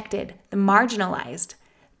rejected, the marginalized,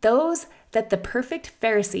 those that the perfect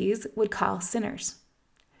Pharisees would call sinners.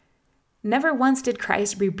 Never once did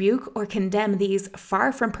Christ rebuke or condemn these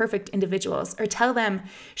far from perfect individuals or tell them,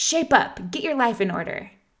 shape up, get your life in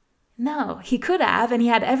order. No, he could have, and he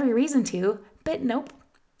had every reason to, but nope.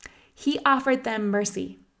 He offered them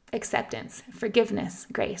mercy, acceptance, forgiveness,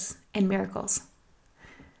 grace, and miracles.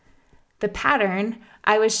 The pattern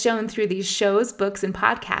I was shown through these shows, books, and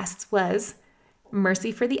podcasts was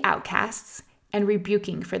mercy for the outcasts and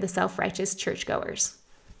rebuking for the self-righteous churchgoers.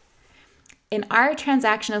 In our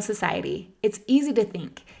transactional society, it's easy to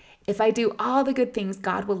think, if I do all the good things,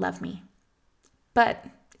 God will love me. But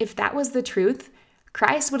if that was the truth,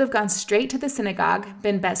 Christ would have gone straight to the synagogue,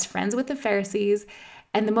 been best friends with the Pharisees,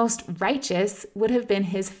 and the most righteous would have been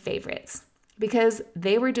his favorites, because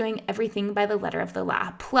they were doing everything by the letter of the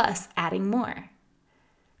law, plus adding more.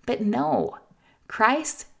 But no,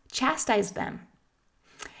 Christ chastised them.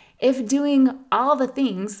 If doing all the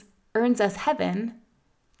things earns us heaven,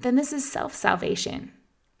 then this is self-salvation.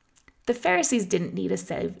 The Pharisees didn't need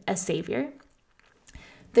a savior.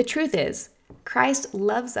 The truth is, Christ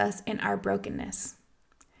loves us in our brokenness,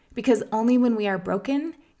 because only when we are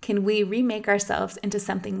broken can we remake ourselves into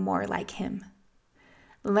something more like him.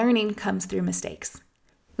 Learning comes through mistakes.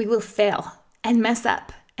 We will fail and mess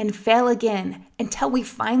up and fail again until we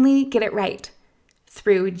finally get it right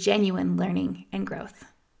through genuine learning and growth.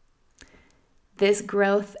 This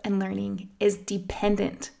growth and learning is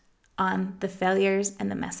dependent on the failures and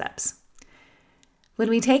the mess-ups. When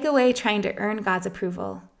we take away trying to earn God's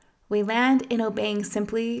approval, we land in obeying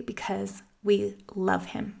simply because we love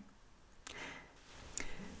him.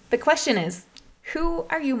 The question is, who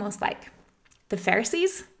are you most like? The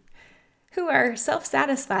Pharisees, who are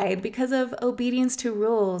self-satisfied because of obedience to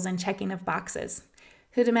rules and checking of boxes,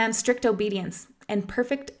 who demand strict obedience and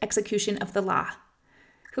perfect execution of the law,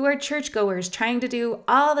 who are churchgoers trying to do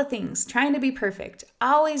all the things, trying to be perfect,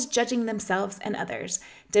 always judging themselves and others,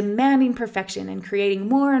 demanding perfection and creating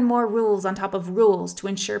more and more rules on top of rules to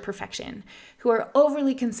ensure perfection, who are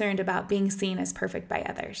overly concerned about being seen as perfect by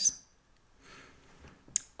others?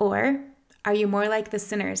 Or are you more like the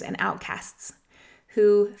sinners and outcasts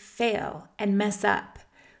who fail and mess up,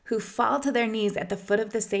 who fall to their knees at the foot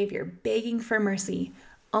of the Savior, begging for mercy,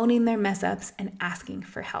 owning their mess-ups, and asking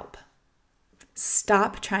for help?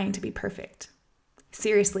 Stop trying to be perfect.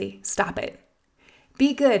 Seriously, stop it.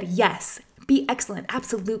 Be good, yes. Be excellent,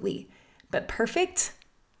 absolutely. But perfect?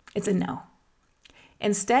 It's a no.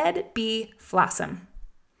 Instead, be Flossom.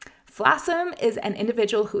 Flossom is an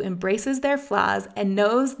individual who embraces their flaws and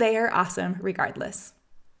knows they are awesome regardless.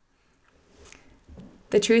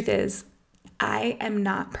 The truth is, I am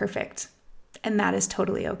not perfect, and that is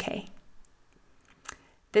totally okay.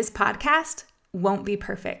 This podcast won't be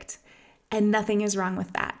perfect, and nothing is wrong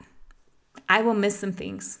with that. I will miss some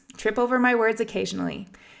things, trip over my words occasionally,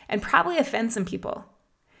 and probably offend some people.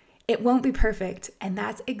 It won't be perfect, and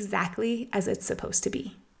that's exactly as it's supposed to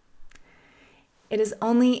be. It is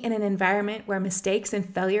only in an environment where mistakes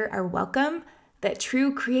and failure are welcome that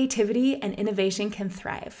true creativity and innovation can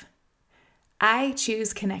thrive. I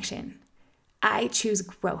choose connection. I choose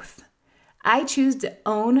growth. I choose to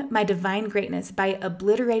own my divine greatness by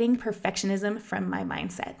obliterating perfectionism from my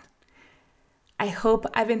mindset. I hope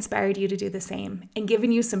I've inspired you to do the same and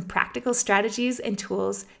given you some practical strategies and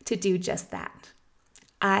tools to do just that.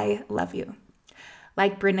 I love you.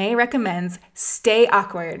 Like Brene recommends, stay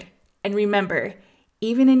awkward. And remember,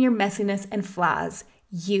 even in your messiness and flaws,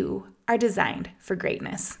 you are designed for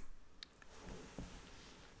greatness.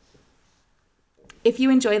 If you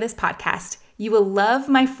enjoy this podcast, you will love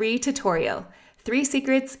my free tutorial, 3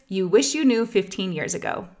 Secrets You Wish You Knew 15 Years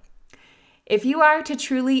Ago. If you are to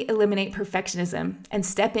truly eliminate perfectionism and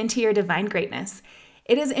step into your divine greatness,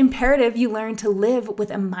 It is imperative you learn to live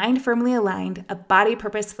with a mind firmly aligned, a body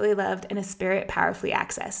purposefully loved, and a spirit powerfully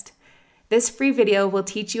accessed. This free video will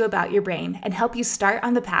teach you about your brain and help you start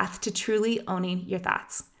on the path to truly owning your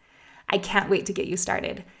thoughts. I can't wait to get you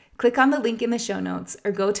started. Click on the link in the show notes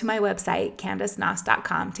or go to my website,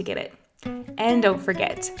 CandiceNoss.com, to get it. And don't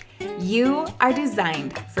forget, you are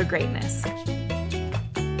designed for greatness.